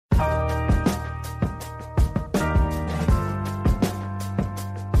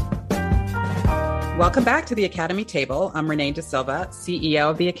Welcome back to the Academy Table. I'm Renee Da Silva,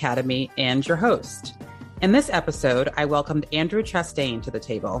 CEO of the Academy and your host. In this episode, I welcomed Andrew Chastain to the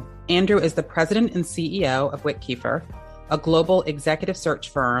table. Andrew is the president and CEO of Whitkeefer, a global executive search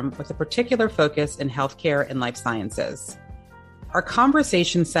firm with a particular focus in healthcare and life sciences. Our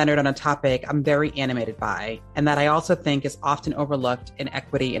conversation centered on a topic I'm very animated by, and that I also think is often overlooked in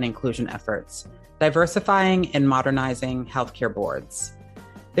equity and inclusion efforts: diversifying and modernizing healthcare boards.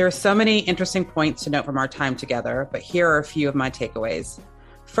 There are so many interesting points to note from our time together, but here are a few of my takeaways.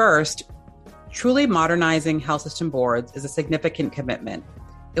 First, truly modernizing health system boards is a significant commitment.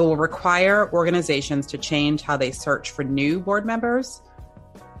 It will require organizations to change how they search for new board members,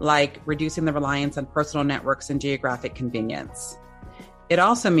 like reducing the reliance on personal networks and geographic convenience. It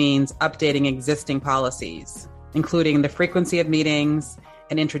also means updating existing policies, including the frequency of meetings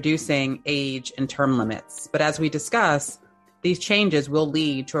and introducing age and term limits. But as we discuss, these changes will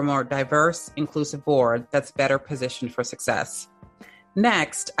lead to a more diverse, inclusive board that's better positioned for success.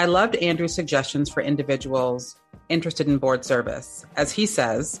 Next, I loved Andrew's suggestions for individuals interested in board service. As he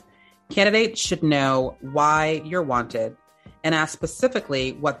says, candidates should know why you're wanted and ask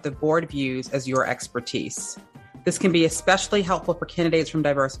specifically what the board views as your expertise. This can be especially helpful for candidates from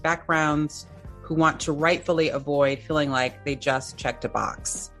diverse backgrounds who want to rightfully avoid feeling like they just checked a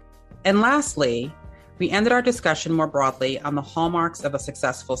box. And lastly, we ended our discussion more broadly on the hallmarks of a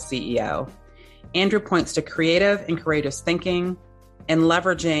successful CEO. Andrew points to creative and courageous thinking and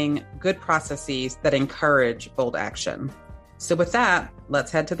leveraging good processes that encourage bold action. So with that,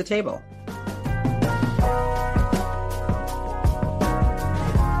 let's head to the table.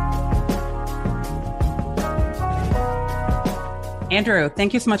 Andrew,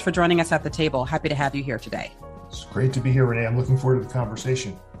 thank you so much for joining us at the table. Happy to have you here today. It's great to be here, Renee. I'm looking forward to the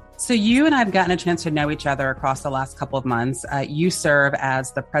conversation. So you and I have gotten a chance to know each other across the last couple of months. You serve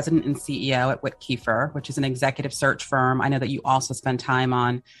as the president and CEO at Whitkeefer, which is an executive search firm. I know that you also spend time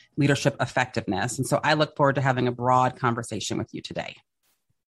on leadership effectiveness. And so I look forward to having a broad conversation with you today.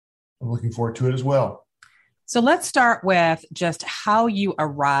 I'm looking forward to it as well. So let's start with just how you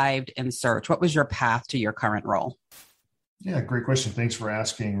arrived in search. What was your path to your current role? Yeah, great question. Thanks for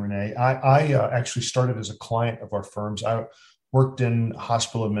asking, Renee. I actually started as a client of our firms. I worked in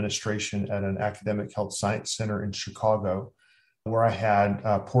hospital administration at an academic health science center in Chicago, where I had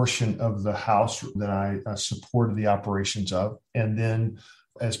a portion of the house that I supported the operations of. And then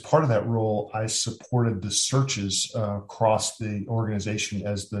as part of that role, I supported the searches across the organization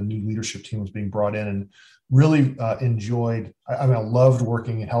as the new leadership team was being brought in, and really enjoyed, I loved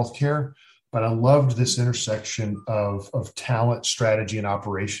working in healthcare, but I loved this intersection of talent, strategy, and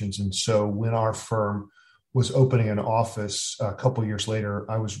operations. And so when our firm was opening an office a couple of years later,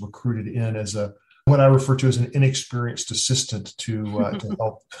 I was recruited in as what I refer to as an inexperienced assistant to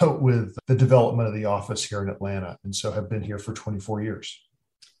help with the development of the office here in Atlanta. And so have been here for 24 years.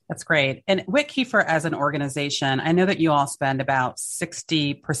 That's great. And Whitkeefer as an organization, I know that you all spend about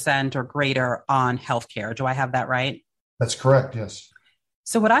 60% or greater on healthcare. Do I have that right? That's correct, yes.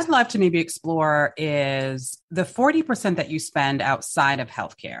 So what I'd love to maybe explore is the 40% that you spend outside of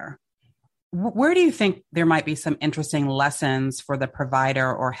healthcare. Where do you think there might be some interesting lessons for the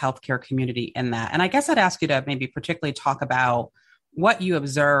provider or healthcare community in that? And I guess I'd ask you to maybe particularly talk about what you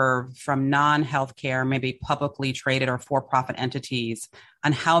observe from non-healthcare, maybe publicly traded or for-profit entities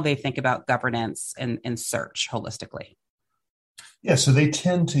on how they think about governance and search holistically. Yeah, so they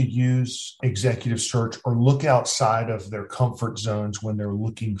tend to use executive search or look outside of their comfort zones when they're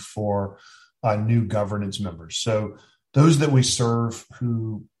looking for new governance members. So those that we serve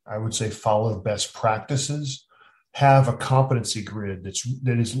who I would say follow best practices have a competency grid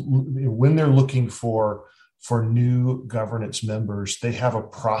that is when they're looking for new governance members, they have a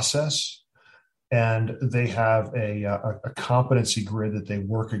process and they have a competency grid that they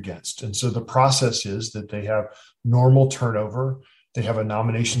work against. And so the process is that they have normal turnover. They have a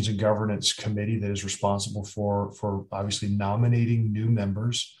nominations and governance committee that is responsible for obviously nominating new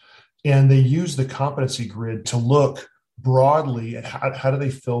members. And they use the competency grid to look broadly at how do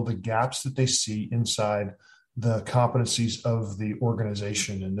they fill the gaps that they see inside the competencies of the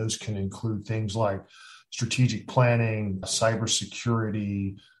organization. And those can include things like strategic planning,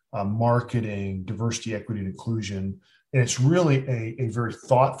 cybersecurity, marketing, diversity, equity, and inclusion. And it's really a very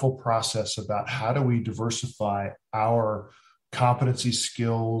thoughtful process about how do we diversify our competency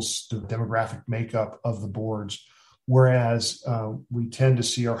skills, the demographic makeup of the boards, whereas we tend to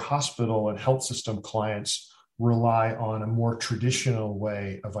see our hospital and health system clients rely on a more traditional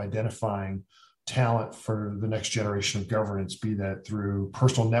way of identifying talent for the next generation of governance, be that through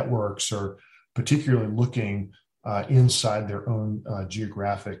personal networks or particularly looking inside their own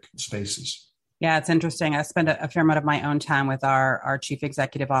geographic spaces. Yeah, it's interesting. I spend a fair amount of my own time with our chief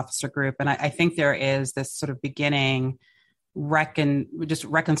executive officer group. And I think there is this sort of beginning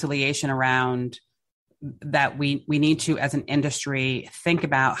reconciliation around that we need to, as an industry, think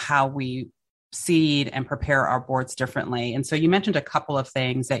about how we seed and prepare our boards differently. And so you mentioned a couple of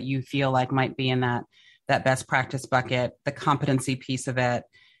things that you feel like might be in that best practice bucket, the competency piece of it,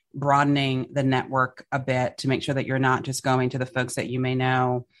 broadening the network a bit to make sure that you're not just going to the folks that you may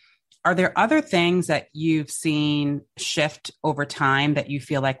know. Are there other things that you've seen shift over time that you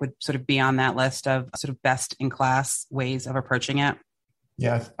feel like would sort of be on that list of sort of best in class ways of approaching it?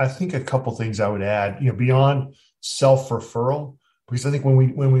 Yeah, I think a couple things I would add, beyond self-referral, because I think when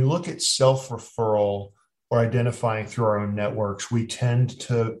we look at self-referral or identifying through our own networks, we tend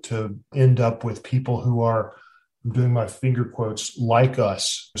to end up with people who are, I'm doing my finger quotes, like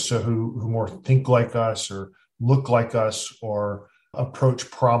us, so who more think like us or look like us or approach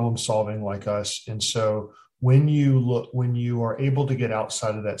problem solving like us. And so when you are able to get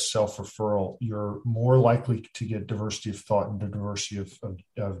outside of that self-referral, you're more likely to get diversity of thought and diversity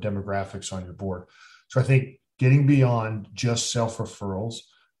of demographics on your board. So I think getting beyond just self-referrals,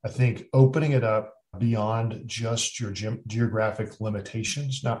 I think opening it up beyond just your geographic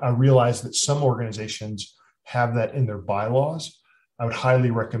limitations. Now, I realize that some organizations have that in their bylaws. I would highly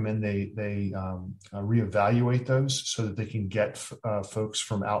recommend they reevaluate those so that they can get folks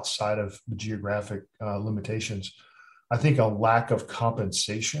from outside of the geographic limitations. I think a lack of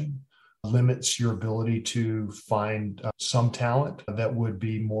compensation limits your ability to find some talent that would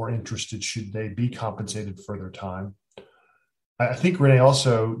be more interested should they be compensated for their time. I think, Renee,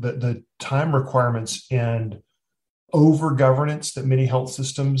 also the time requirements and over governance that many health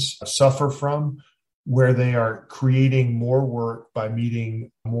systems suffer from, where they are creating more work by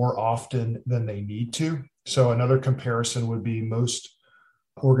meeting more often than they need to. So another comparison would be most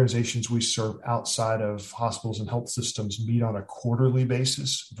organizations we serve outside of hospitals and health systems meet on a quarterly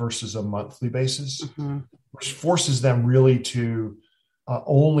basis versus a monthly basis, which forces them really to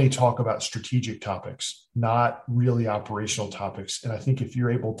only talk about strategic topics, not really operational topics. And I think if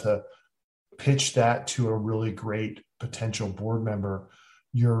you're able to pitch that to a really great potential board member,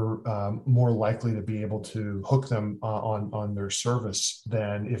 you're more likely to be able to hook them on their service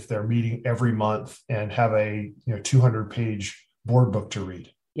than if they're meeting every month and have a 200-page board book to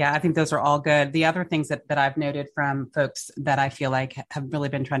read. Yeah, I think those are all good. The other things that I've noted from folks that I feel like have really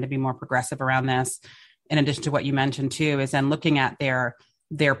been trying to be more progressive around this, in addition to what you mentioned too, is then looking at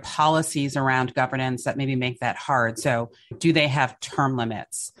their policies around governance that maybe make that hard. So do they have term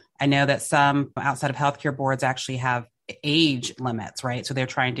limits? I know that some outside of healthcare boards actually have age limits, right? So they're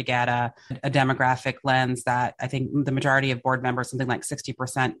trying to get a demographic lens that I think the majority of board members, something like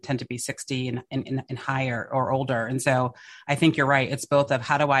 60%, tend to be 60 and higher or older. And so I think you're right. It's both of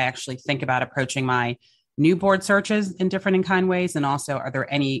how do I actually think about approaching my new board searches in different in kind ways? And also, are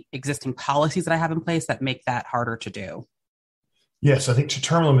there any existing policies that I have in place that make that harder to do? Yes, I think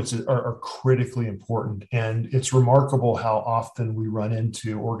term limits are critically important. And it's remarkable how often we run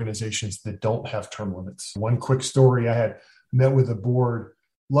into organizations that don't have term limits. One quick story, I had met with a board.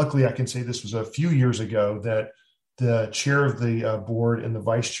 Luckily, I can say this was a few years ago, that the chair of the board and the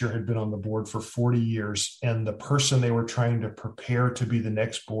vice chair had been on the board for 40 years. And the person they were trying to prepare to be the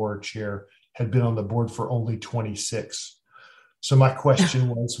next board chair had been on the board for only 26. So my question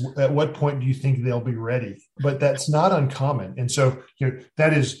was, at what point do you think they'll be ready? But that's not uncommon. And so,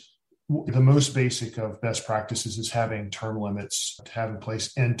 that is the most basic of best practices, is having term limits to have in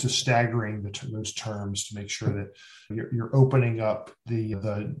place and to staggering those terms to make sure that you're opening up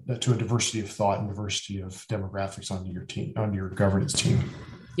to a diversity of thought and diversity of demographics onto your team, onto your governance team.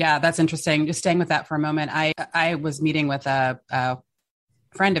 Yeah, that's interesting. Just staying with that for a moment. I was meeting with a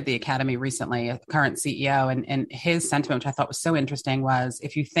friend of the Academy recently, a current CEO, and his sentiment, which I thought was so interesting, was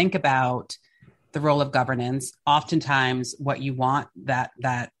if you think about the role of governance, oftentimes what you want that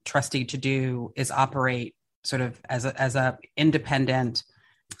trustee to do is operate sort of as a independent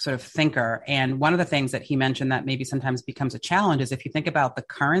sort of thinker. And one of the things that he mentioned that maybe sometimes becomes a challenge is if you think about the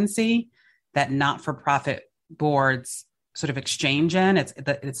currency that not-for-profit boards sort of exchange in,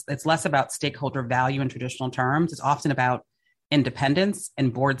 it's less about stakeholder value in traditional terms. It's often about independence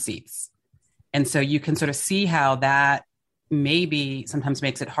and board seats. And so you can sort of see how that maybe sometimes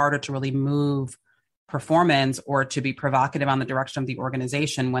makes it harder to really move performance or to be provocative on the direction of the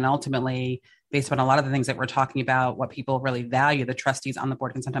organization, when ultimately, based on a lot of the things that we're talking about, what people really value, the trustees on the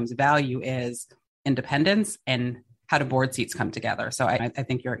board can sometimes value, is independence and how do board seats come together. So I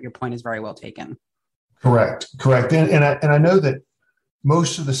think your point is very well taken. Correct. And I know that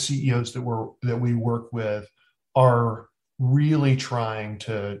most of the CEOs that we work with are really trying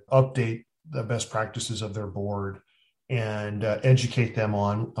to update the best practices of their board and educate them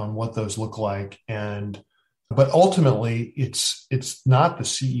on what those look like. But ultimately, it's not the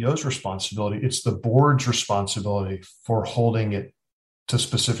CEO's responsibility; it's the board's responsibility for holding it to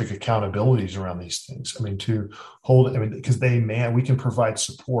specific accountabilities around these things. I mean, because we can provide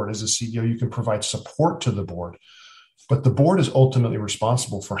support as a CEO. You can provide support to the board, but the board is ultimately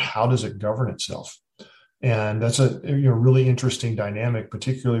responsible for how does it govern itself. And that's a really interesting dynamic,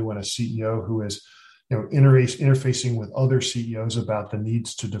 particularly when a CEO who is interfacing with other CEOs about the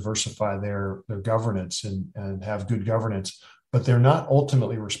needs to diversify their governance and have good governance, but they're not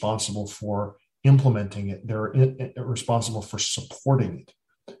ultimately responsible for implementing it. They're responsible for supporting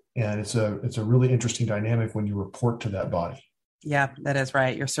it. And it's a really interesting dynamic when you report to that body. Yeah, that is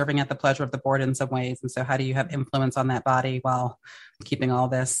right. You're serving at the pleasure of the board in some ways. And so how do you have influence on that body while keeping all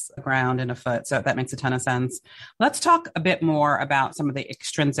this ground and afoot? So that makes a ton of sense. Let's talk a bit more about some of the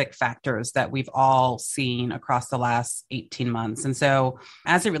extrinsic factors that we've all seen across the last 18 months. And so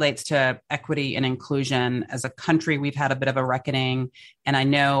as it relates to equity and inclusion, as a country, we've had a bit of a reckoning. And I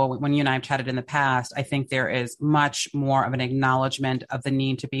know when you and I have chatted in the past, I think there is much more of an acknowledgement of the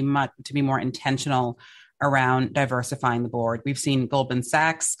need to be more intentional around diversifying the board. We've seen Goldman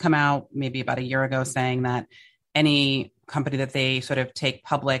Sachs come out maybe about a year ago saying that any company that they sort of take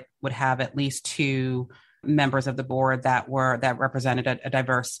public would have at least 2 members of the board that represented a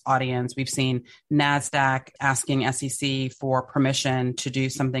diverse audience. We've seen NASDAQ asking SEC for permission to do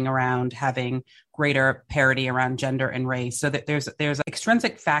something around having greater parity around gender and race. So that there's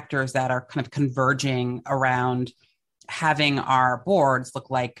extrinsic factors that are kind of converging around having our boards look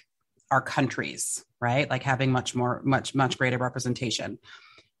like our countries, right? Like having much greater representation.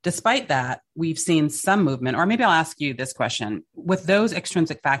 Despite that, we've seen some movement, or maybe I'll ask you this question. With those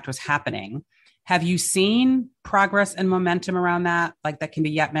extrinsic factors happening, have you seen progress and momentum around that? Like that can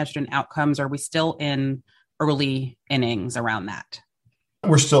be yet measured in outcomes? Or are we still in early innings around that?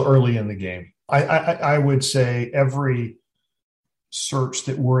 We're still early in the game. I would say every search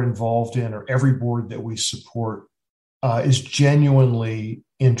that we're involved in or every board that we support is genuinely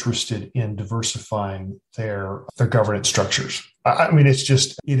interested in diversifying their governance structures. I mean, it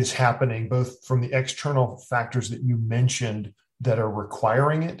is happening both from the external factors that you mentioned that are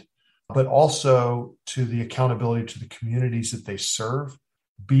requiring it, but also to the accountability to the communities that they serve,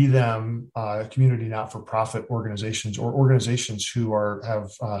 be them community not-for-profit organizations or organizations who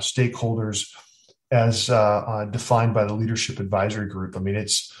have stakeholders as defined by the Leadership Advisory Group. I mean,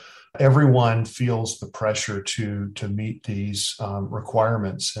 everyone feels the pressure to meet these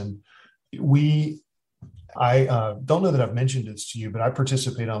requirements. And I don't know that I've mentioned this to you, but I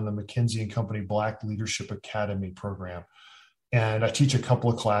participate on the McKinsey & Company Black Leadership Academy program. And I teach a couple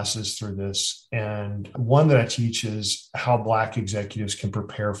of classes through this. And one that I teach is how Black executives can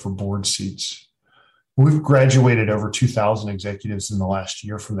prepare for board seats. We've graduated over 2,000 executives in the last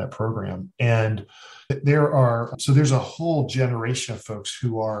year from that program. And there's a whole generation of folks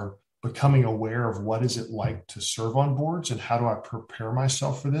who are becoming aware of what is it like to serve on boards and how do I prepare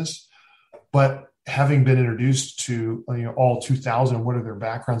myself for this. But having been introduced to all 2,000, what are their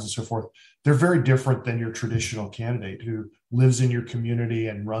backgrounds and so forth, they're very different than your traditional candidate who lives in your community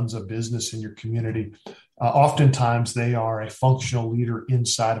and runs a business in your community. Oftentimes, they are a functional leader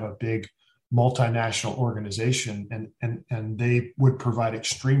inside of a big multinational organization, and they would provide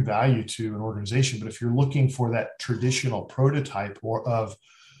extreme value to an organization. But if you're looking for that traditional prototype of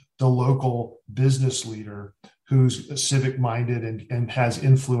the local business leader who's civic minded and has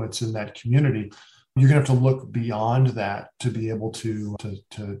influence in that community, you're going to have to look beyond that to be able to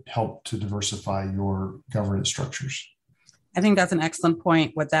help to diversify your governance structures. I think that's an excellent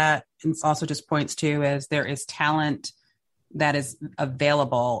point. What that also just points to is there is talent that is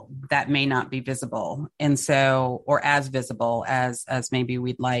available that may not be visible. And so, or as visible as maybe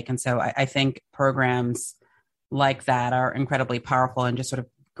we'd like. And so I think programs like that are incredibly powerful and just sort of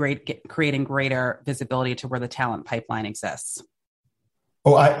creating greater visibility to where the talent pipeline exists.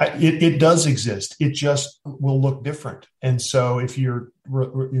 Oh, it does exist. It just will look different. And so if you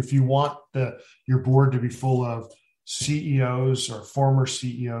want your board to be full of CEOs or former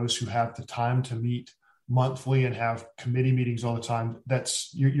CEOs who have the time to meet monthly and have committee meetings all the time,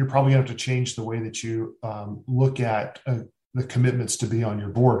 you're probably going to have to change the way that you look at the commitments to be on your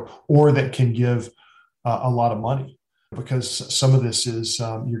board, or that can give a lot of money, because some of this is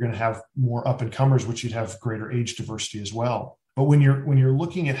you're going to have more up and comers, which you'd have greater age diversity as well. But when you're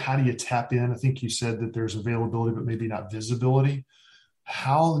looking at how do you tap in, I think you said that there's availability, but maybe not visibility.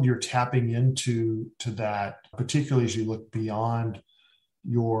 How you're tapping into that, particularly as you look beyond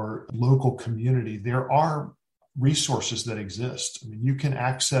your local community, there are resources that exist. I mean, you can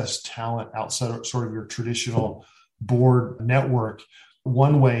access talent outside of sort of your traditional board network.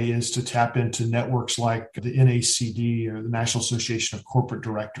 One way is to tap into networks like the NACD, or the National Association of Corporate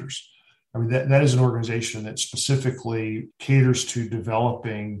Directors. I mean, that is an organization that specifically caters to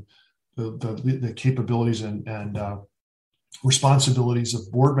developing the capabilities and responsibilities of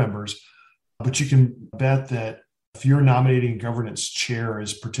board members. But you can bet that if your nominating governance chair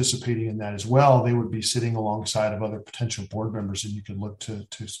is participating in that as well, they would be sitting alongside of other potential board members, and you can look to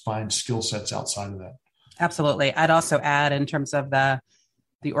find skill sets outside of that. Absolutely. I'd also add, in terms of the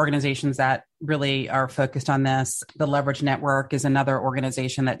organizations that really are focused on this, the Leverage Network is another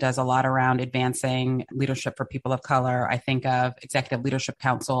organization that does a lot around advancing leadership for people of color. I think of Executive Leadership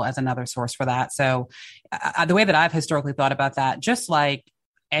Council as another source for that. So the way that I've historically thought about that, just like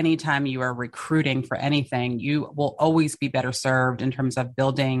anytime you are recruiting for anything, you will always be better served in terms of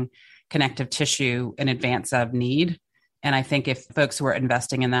building connective tissue in advance of need. And I think if folks who are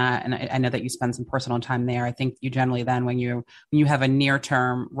investing in that, and I know that you spend some personal time there, I think you generally then, when you have a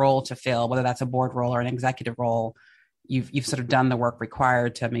near-term role to fill, whether that's a board role or an executive role, you've sort of done the work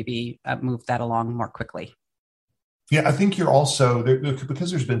required to maybe move that along more quickly. Yeah, I think you're also, because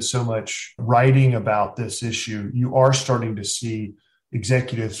there's been so much writing about this issue, you are starting to see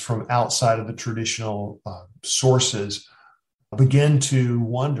executives from outside of the traditional sources begin to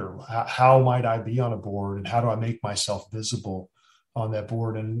wonder, how might I be on a board, and how do I make myself visible on that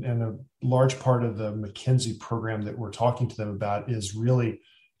board? And a large part of the McKinsey program that we're talking to them about is really,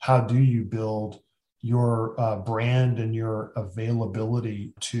 how do you build your brand and your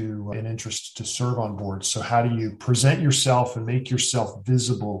availability to an interest to serve on boards? So how do you present yourself and make yourself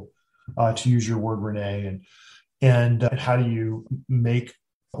visible, to use your word, Renee, and how do you make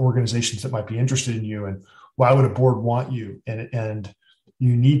organizations that might be interested in you, and why would a board want you? And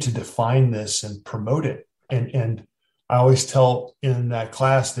you need to define this and promote it. And I always tell in that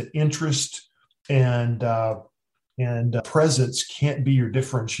class that interest and presence can't be your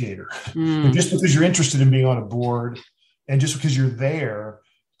differentiator. Just because you're interested in being on a board, and just because you're there,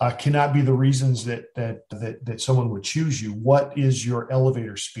 cannot be the reasons that someone would choose you. What is your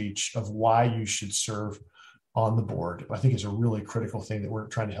elevator speech of why you should serve on the board? I think is a really critical thing that we're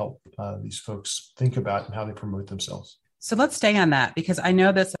trying to help these folks think about, and how they promote themselves. So let's stay on that, because I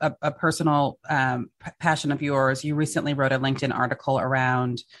know that's a personal passion of yours. You recently wrote a LinkedIn article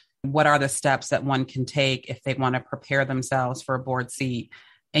around what are the steps that one can take if they want to prepare themselves for a board seat.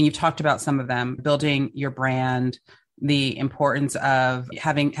 And you've talked about some of them: building your brand, the importance of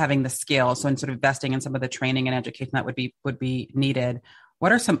having the skills, so in sort of investing in some of the training and education that would be needed.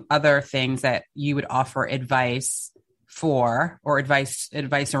 What are some other things that you would offer advice for, or advice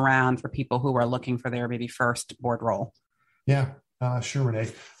around, for people who are looking for their maybe first board role? Yeah, sure,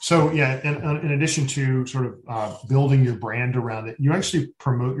 Renee. So yeah, and in addition to sort of building your brand around it, you actually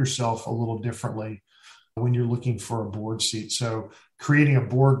promote yourself a little differently when you're looking for a board seat. So creating a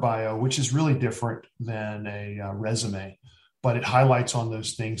board bio, which is really different than a resume, but it highlights on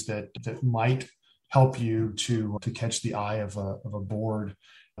those things that might help you to catch the eye of a board,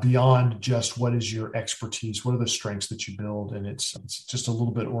 beyond just what is your expertise, what are the strengths that you build, and it's just a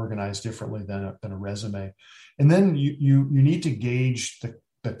little bit organized differently than a resume. And then you need to gauge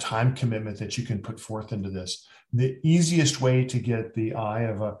the time commitment that you can put forth into this. The easiest way to get the eye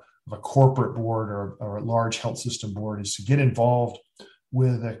of a corporate board or a large health system board is to get involved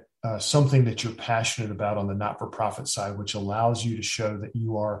with something that you're passionate about on the not-for-profit side, which allows you to show that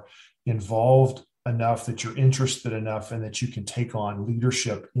you are involved enough, that you're interested enough, and that you can take on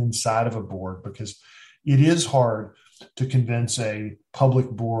leadership inside of a board. Because it is hard to convince a public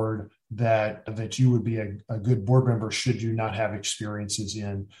board that you would be a good board member should you not have experiences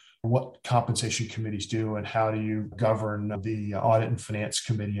in what compensation committees do, and how do you govern the audit and finance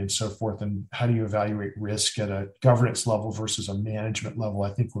committee, and so forth, and how do you evaluate risk at a governance level versus a management level,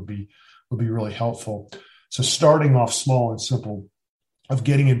 I think would be really helpful. So starting off small and simple, of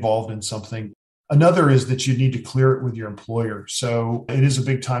getting involved in something. Another is that you need to clear it with your employer. So it is a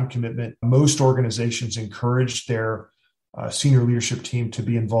big time commitment. Most organizations encourage their senior leadership team to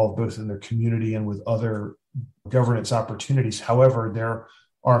be involved both in their community and with other governance opportunities. However, there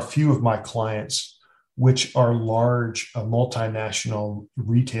are a few of my clients, which are large multinational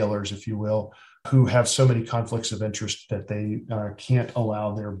retailers, if you will, who have so many conflicts of interest that they can't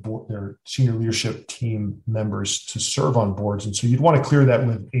allow their senior leadership team members to serve on boards. And so you'd want to clear that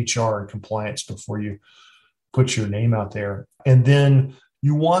with HR and compliance before you put your name out there. And then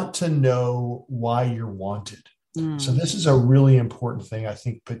you want to know why you're wanted. So this is a really important thing, I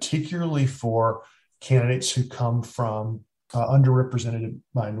think, particularly for candidates who come from underrepresented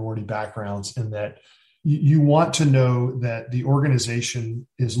minority backgrounds, in that You want to know that the organization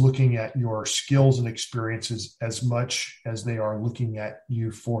is looking at your skills and experiences as much as they are looking at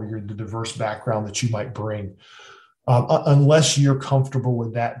you for the diverse background that you might bring. Unless you're comfortable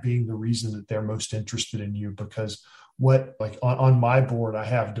with that being the reason that they're most interested in you, because on my board, I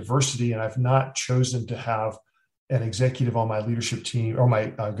have diversity, and I've not chosen to have an executive on my leadership team or my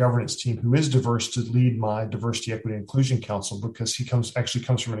governance team who is diverse to lead my diversity, equity, and inclusion council, because he comes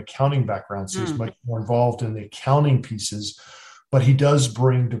from an accounting background. So he's much more involved in the accounting pieces, but he does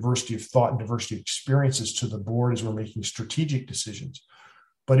bring diversity of thought and diversity of experiences to the board as we're making strategic decisions.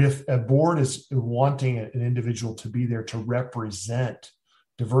 But if a board is wanting an individual to be there to represent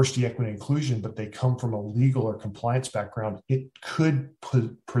diversity, equity, and inclusion, but they come from a legal or compliance background, it could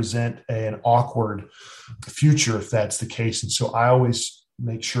present an awkward future if that's the case. And so I always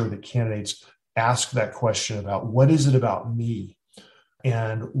make sure that candidates ask that question about, what is it about me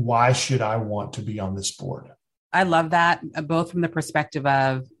and why should I want to be on this board? I love that, both from the perspective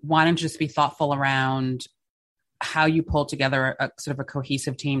of wanting to just be thoughtful around how you pull together a sort of a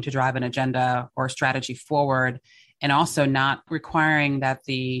cohesive team to drive an agenda or strategy forward, and also not requiring that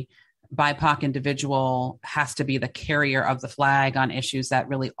the BIPOC individual has to be the carrier of the flag on issues that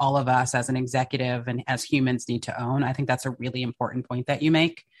really all of us as an executive and as humans need to own. I think that's a really important point that you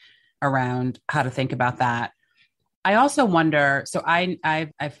make around how to think about that. I also wonder, so I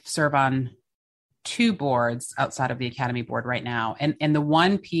serve on 2 boards outside of the Academy board right now. And the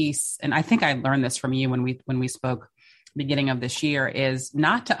one piece, and I think I learned this from you when we spoke beginning of this year, is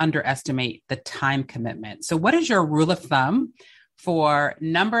not to underestimate the time commitment. So what is your rule of thumb for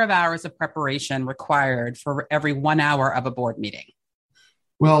number of hours of preparation required for every 1 hour of a board meeting?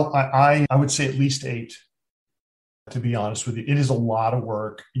 Well, I would say at least 8. To be honest with you, it is a lot of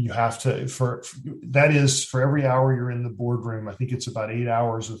work. You have to, for every hour you're in the boardroom, I think it's about 8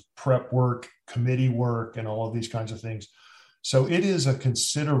 hours of prep work, committee work, and all of these kinds of things. So it is a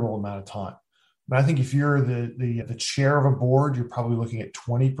considerable amount of time. But I think if you're the chair of a board, you're probably looking at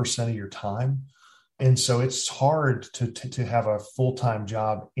 20% of your time. And so it's hard to have a full-time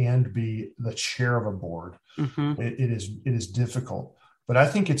job and be the chair of a board. Mm-hmm. It is difficult. But I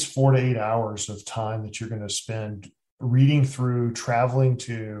think it's 4 to 8 hours of time that you're going to spend reading through, traveling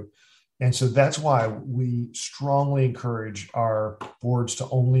to. And so that's why we strongly encourage our boards to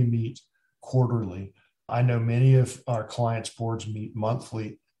only meet quarterly. I know many of our clients' boards meet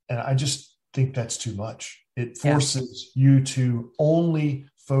monthly, and I just think that's too much. It forces you to only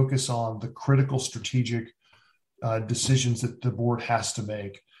focus on the critical strategic decisions that the board has to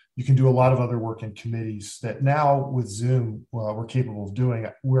make. You can do a lot of other work in committees that now with Zoom, we're capable of doing.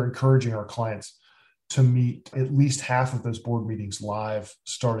 We're encouraging our clients to meet at least half of those board meetings live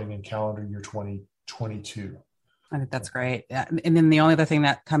starting in calendar year 2022. I think that's great. And then the only other thing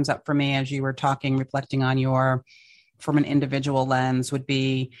that comes up for me as you were talking, reflecting on from an individual lens, would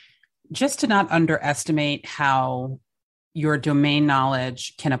be just to not underestimate how your domain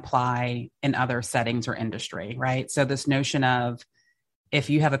knowledge can apply in other settings or industry, right? So this notion of, if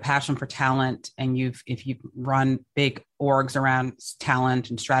you have a passion for talent and if you've run big orgs around talent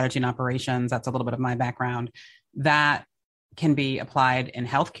and strategy and operations, that's a little bit of my background, that can be applied in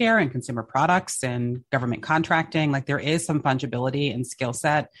healthcare and consumer products and government contracting. Like, there is some fungibility and skill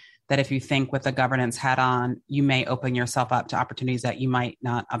set that if you think with a governance hat on, you may open yourself up to opportunities that you might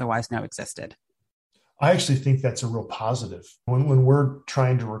not otherwise know existed. I actually think that's a real positive. When we're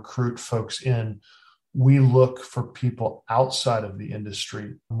trying to recruit folks in, we look for people outside of the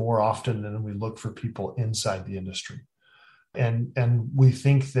industry more often than we look for people inside the industry. And we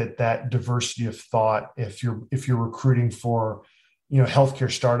think that diversity of thought, if you're recruiting for, healthcare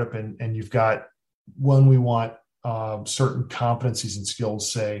startup and you've got we want certain competencies and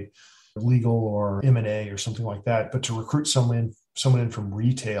skills, say legal or M&A or something like that, but to recruit someone in from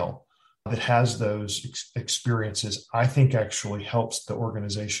retail that has those experiences, I think actually helps the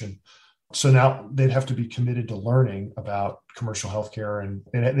organization. So now they'd have to be committed to learning about commercial healthcare, and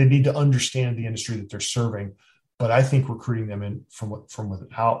they need to understand the industry that they're serving. But I think recruiting them in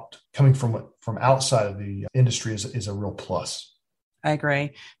coming from outside of the industry is a real plus. I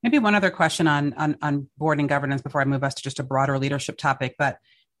agree. Maybe one other question on board and governance before I move us to just a broader leadership topic. But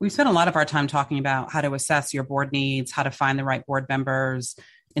we've spent a lot of our time talking about how to assess your board needs, how to find the right board members,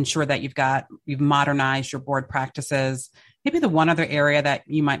 ensure that you've modernized your board practices. Maybe the one other area that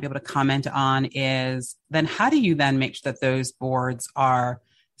you might be able to comment on is then how do you then make sure that those boards are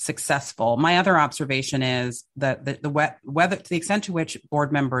successful? My other observation is that whether to the extent to which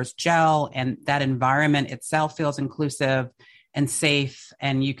board members gel and that environment itself feels inclusive and safe,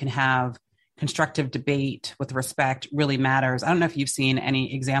 and you can have constructive debate with respect, really matters. I don't know if you've seen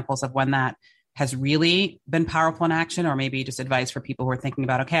any examples of when that has really been powerful in action, or maybe just advice for people who are thinking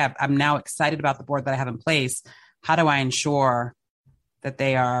about, okay, I'm now excited about the board that I have in place. How do I ensure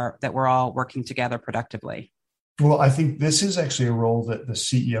that we're all working together productively? Well, I think this is actually a role that the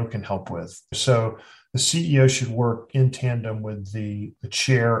CEO can help with. So the CEO should work in tandem with the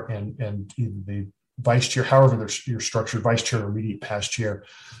chair and either the vice chair, however you're structured, vice chair or immediate past chair,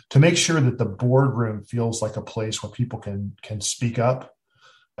 to make sure that the boardroom feels like a place where people can speak up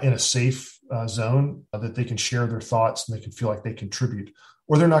in a safe zone, that they can share their thoughts and they can feel like they contribute,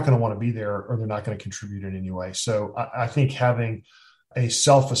 or they're not going to want to be there, or they're not going to contribute in any way. So I think having a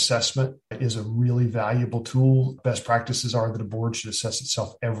self-assessment is a really valuable tool. Best practices are that a board should assess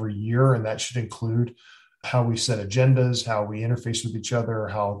itself every year, and that should include how we set agendas, how we interface with each other,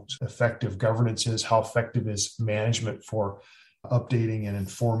 how effective governance is, how effective is management for updating and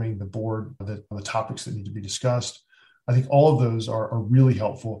informing the board on the topics that need to be discussed. I think all of those are really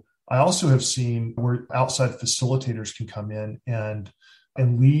helpful. I also have seen where outside facilitators can come in and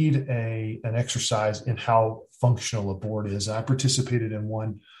lead an exercise in how functional a board is. And I participated in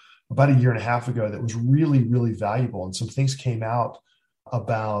one about a year and a half ago that was really, really valuable. And some things came out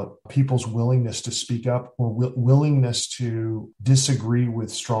about people's willingness to speak up, or willingness to disagree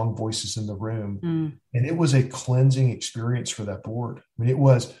with strong voices in the room. And it was a cleansing experience for that board. I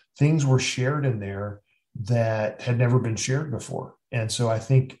mean, things were shared in there that had never been shared before. And so I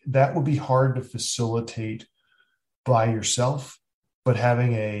think that would be hard to facilitate by yourself, but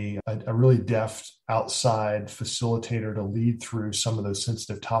having a really deft outside facilitator to lead through some of those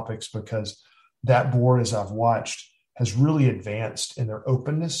sensitive topics, because that board, as I've watched, has really advanced in their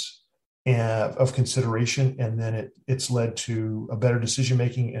openness and of consideration. And then it's led to a better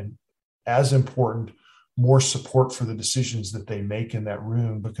decision-making, and as important, more support for the decisions that they make in that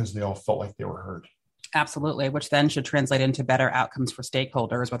room, because they all felt like they were heard. Absolutely, which then should translate into better outcomes for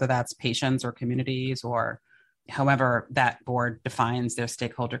stakeholders, whether that's patients or communities or however that board defines their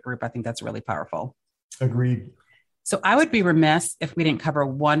stakeholder group. I think that's really powerful. Agreed. So I would be remiss if we didn't cover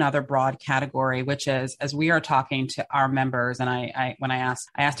one other broad category, which is, as we are talking to our members, and I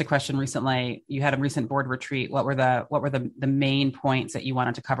asked a question recently. You had a recent board retreat. What were the main points that you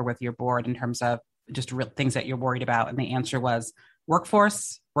wanted to cover with your board in terms of just real things that you're worried about? And the answer was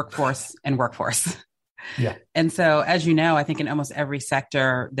workforce, and workforce. Yeah. And so, as you know, I think in almost every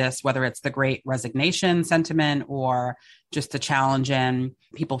sector, whether it's the great resignation sentiment or just the challenge in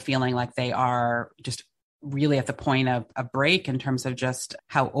people feeling like they are just really at the point of a break in terms of just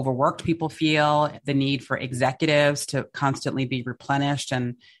how overworked people feel, the need for executives to constantly be replenished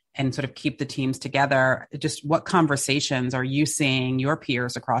and sort of keep the teams together. Just what conversations are you seeing your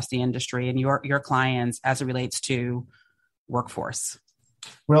peers across the industry and your clients as it relates to workforce?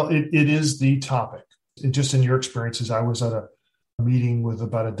 Well, it is the topic. Just in your experiences, I was at a meeting with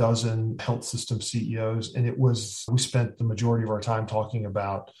about a dozen health system CEOs, and we spent the majority of our time talking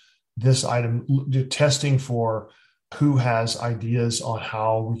about this item, testing for who has ideas on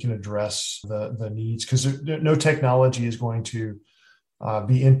how we can address the needs, because no technology is going to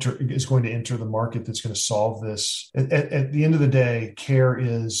enter the market that's going to solve this. At the end of the day, care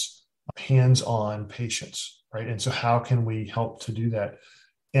is hands-on patients, right? And so how can we help to do that?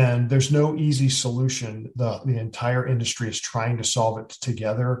 And there's no easy solution. The entire industry is trying to solve it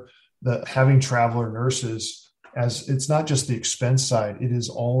together. Having traveler nurses, as it's not just the expense side, it is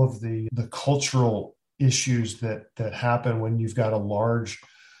all of the cultural issues that happen when you've got a large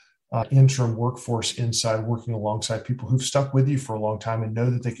interim workforce inside working alongside people who've stuck with you for a long time and know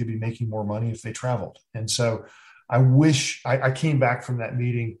that they could be making more money if they traveled. And so I wish I came back from that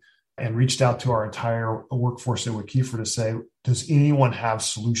meeting and reached out to our entire workforce at Kiefer to say, does anyone have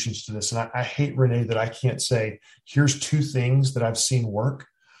solutions to this? And I hate, Renee, that I can't say, here's two things that I've seen work.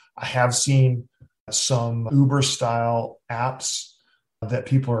 I have seen some Uber-style apps that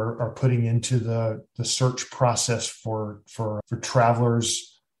people are putting into the search process for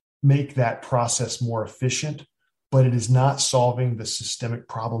travelers, make that process more efficient, but it is not solving the systemic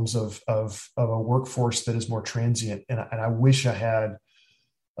problems of a workforce that is more transient. And I wish I had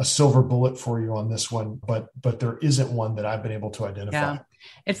a silver bullet for you on this one, but there isn't one that I've been able to identify. Yeah,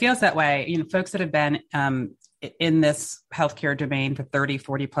 it feels that way. Folks that have been in this healthcare domain for 30,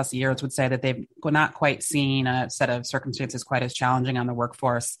 40 plus years would say that they've not quite seen a set of circumstances quite as challenging on the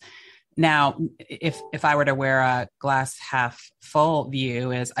workforce. Now, if I were to wear a glass half full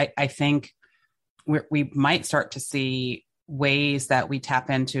view, is I think we might start to see ways that we tap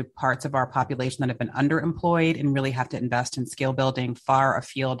into parts of our population that have been underemployed and really have to invest in skill building far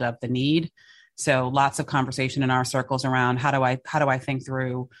afield of the need. So lots of conversation in our circles around how do I think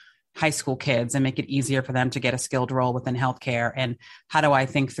through high school kids and make it easier for them to get a skilled role within healthcare? And how do I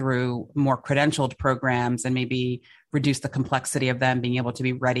think through more credentialed programs and maybe reduce the complexity of them being able to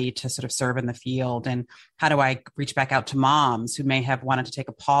be ready to sort of serve in the field? And how do I reach back out to moms who may have wanted to take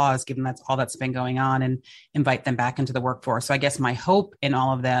a pause, given that's all that's been going on, and invite them back into the workforce? So I guess my hope in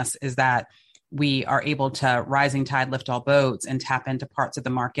all of this is that we are able to rising tide lift all boats and tap into parts of the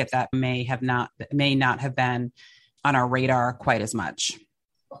market that may not have been on our radar quite as much.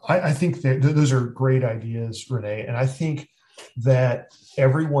 I think that those are great ideas, Renee. And I think that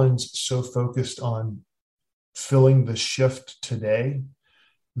everyone's so focused on filling the shift today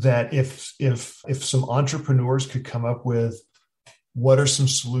that if some entrepreneurs could come up with what are some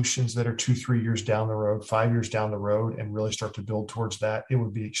solutions that are 2-3 years down the road, 5 years down the road, and really start to build towards that, it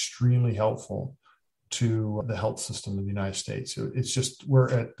would be extremely helpful to the health system in the United States. So it's just, we're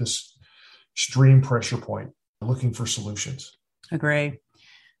at this extreme pressure point looking for solutions. Agree.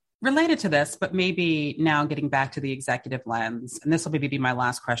 Related to this, but maybe now getting back to the executive lens, and this will maybe be my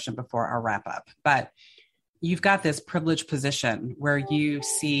last question before our wrap up, but you've got this privileged position where you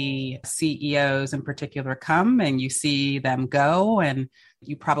see CEOs in particular come and you see them go, and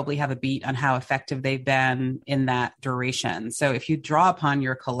you probably have a beat on how effective they've been in that duration. So if you draw upon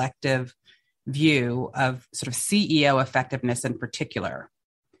your collective view of sort of CEO effectiveness in particular,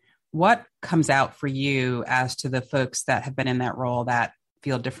 what comes out for you as to the folks that have been in that role that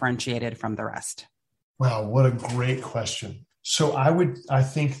feel differentiated from the rest? Wow, what a great question. So I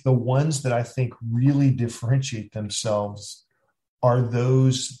think the ones that I think really differentiate themselves are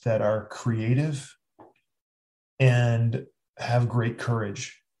those that are creative and have great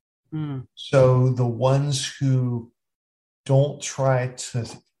courage. So the ones who don't try to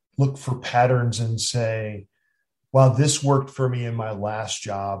look for patterns and say, wow, this worked for me in my last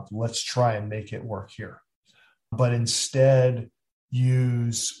job, let's try and make it work here. But instead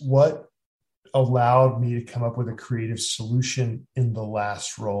use what allowed me to come up with a creative solution in the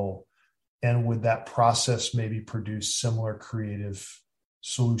last role. And would that process maybe produce similar creative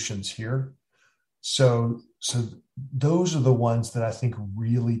solutions here? So those are the ones that I think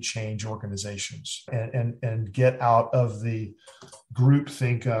really change organizations and get out of the group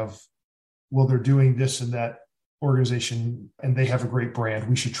think of, well, they're doing this and that organization and they have a great brand,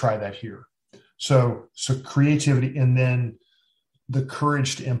 we should try that here. So creativity, and then the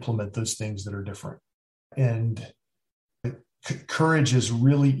courage to implement those things that are different. And courage is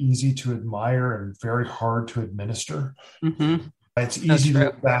really easy to admire and very hard to administer. Mm-hmm. It's easy to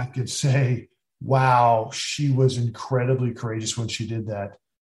look back and say, wow, she was incredibly courageous when she did that,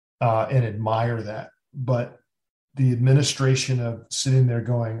 and admire that. But the administration of sitting there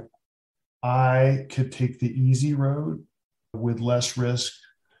going, I could take the easy road with less risk,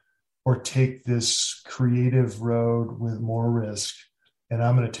 or take this creative road with more risk, and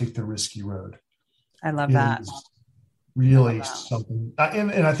I'm going to take the risky road. I love that. Really something,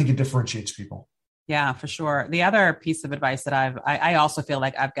 and I think it differentiates people. Yeah, for sure. The other piece of advice that I also feel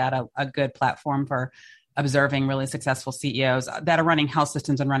like I've got a good platform for observing really successful CEOs that are running health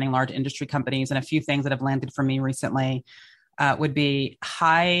systems and running large industry companies. And a few things that have landed for me recently would be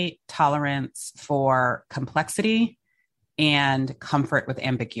high tolerance for complexity and comfort with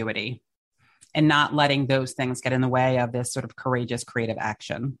ambiguity, and not letting those things get in the way of this sort of courageous, creative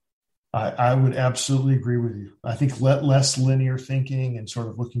action. I would absolutely agree with you. I think less linear thinking and sort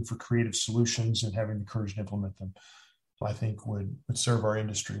of looking for creative solutions and having the courage to implement them, I think would serve our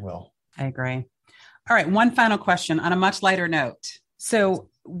industry well. I agree. All right. One final question on a much lighter note. So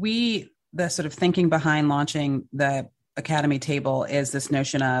the sort of thinking behind launching the Academy table is this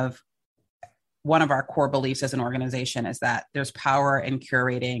notion of, one of our core beliefs as an organization is that there's power in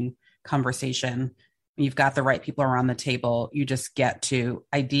curating conversation. You've got the right people around the table. You just get to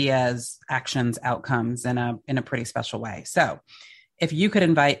ideas, actions, outcomes in a pretty special way. So if you could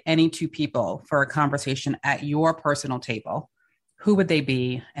invite any two people for a conversation at your personal table, who would they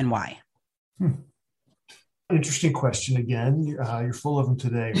be and why? Interesting question again. You're full of them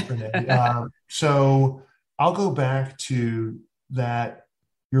today, Renee. So I'll go back to that,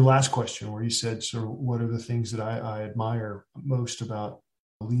 your last question where you said, so what are the things that I admire most about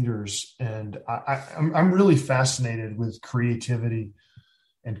leaders? And I'm really fascinated with creativity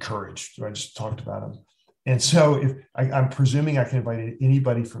and courage. So I just talked about them. And so if I'm presuming I can invite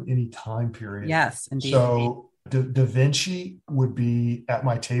anybody from any time period. Yes, indeed. So Da Vinci would be at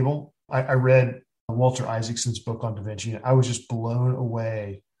my table. I read Walter Isaacson's book on Da Vinci, and I was just blown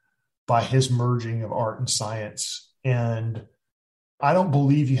away by his merging of art and science. And I don't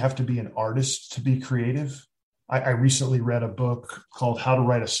believe you have to be an artist to be creative. I recently read a book called How to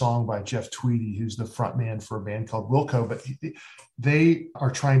Write a Song by Jeff Tweedy, who's the frontman for a band called Wilco. But they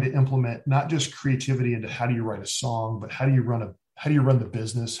are trying to implement not just creativity into how do you write a song, but how do you run the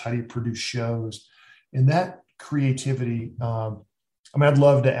business? How do you produce shows? And that creativity, I'd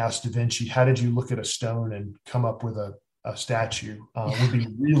love to ask Da Vinci, how did you look at a stone and come up with a statue? Would be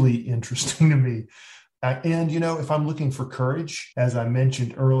really interesting to me. And, if I'm looking for courage, as I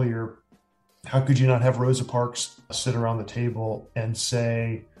mentioned earlier, how could you not have Rosa Parks sit around the table and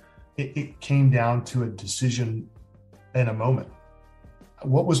say, it came down to a decision in a moment?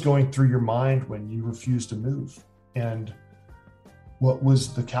 What was going through your mind when you refused to move? And what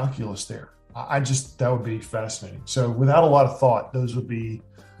was the calculus there? That would be fascinating. So without a lot of thought, those would be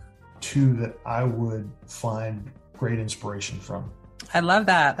two that I would find great inspiration from. I love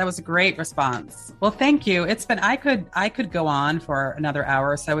that. That was a great response. Well, thank you. I could go on for another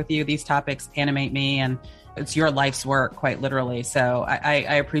hour or so with you. These topics animate me, and it's your life's work, quite literally. So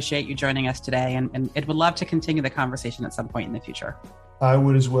I appreciate you joining us today, and it would love to continue the conversation at some point in the future. I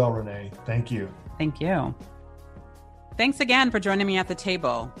would as well, Renee. Thank you. Thank you. Thanks again for joining me at The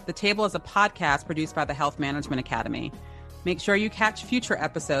Table. The Table is a podcast produced by the Health Management Academy. Make sure you catch future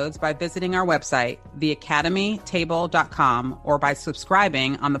episodes by visiting our website, theacademytable.com, or by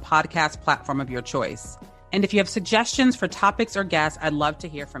subscribing on the podcast platform of your choice. And if you have suggestions for topics or guests, I'd love to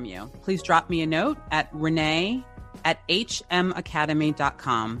hear from you. Please drop me a note at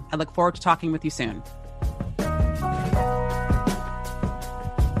Renee@hmacademy.com. I look forward to talking with you soon.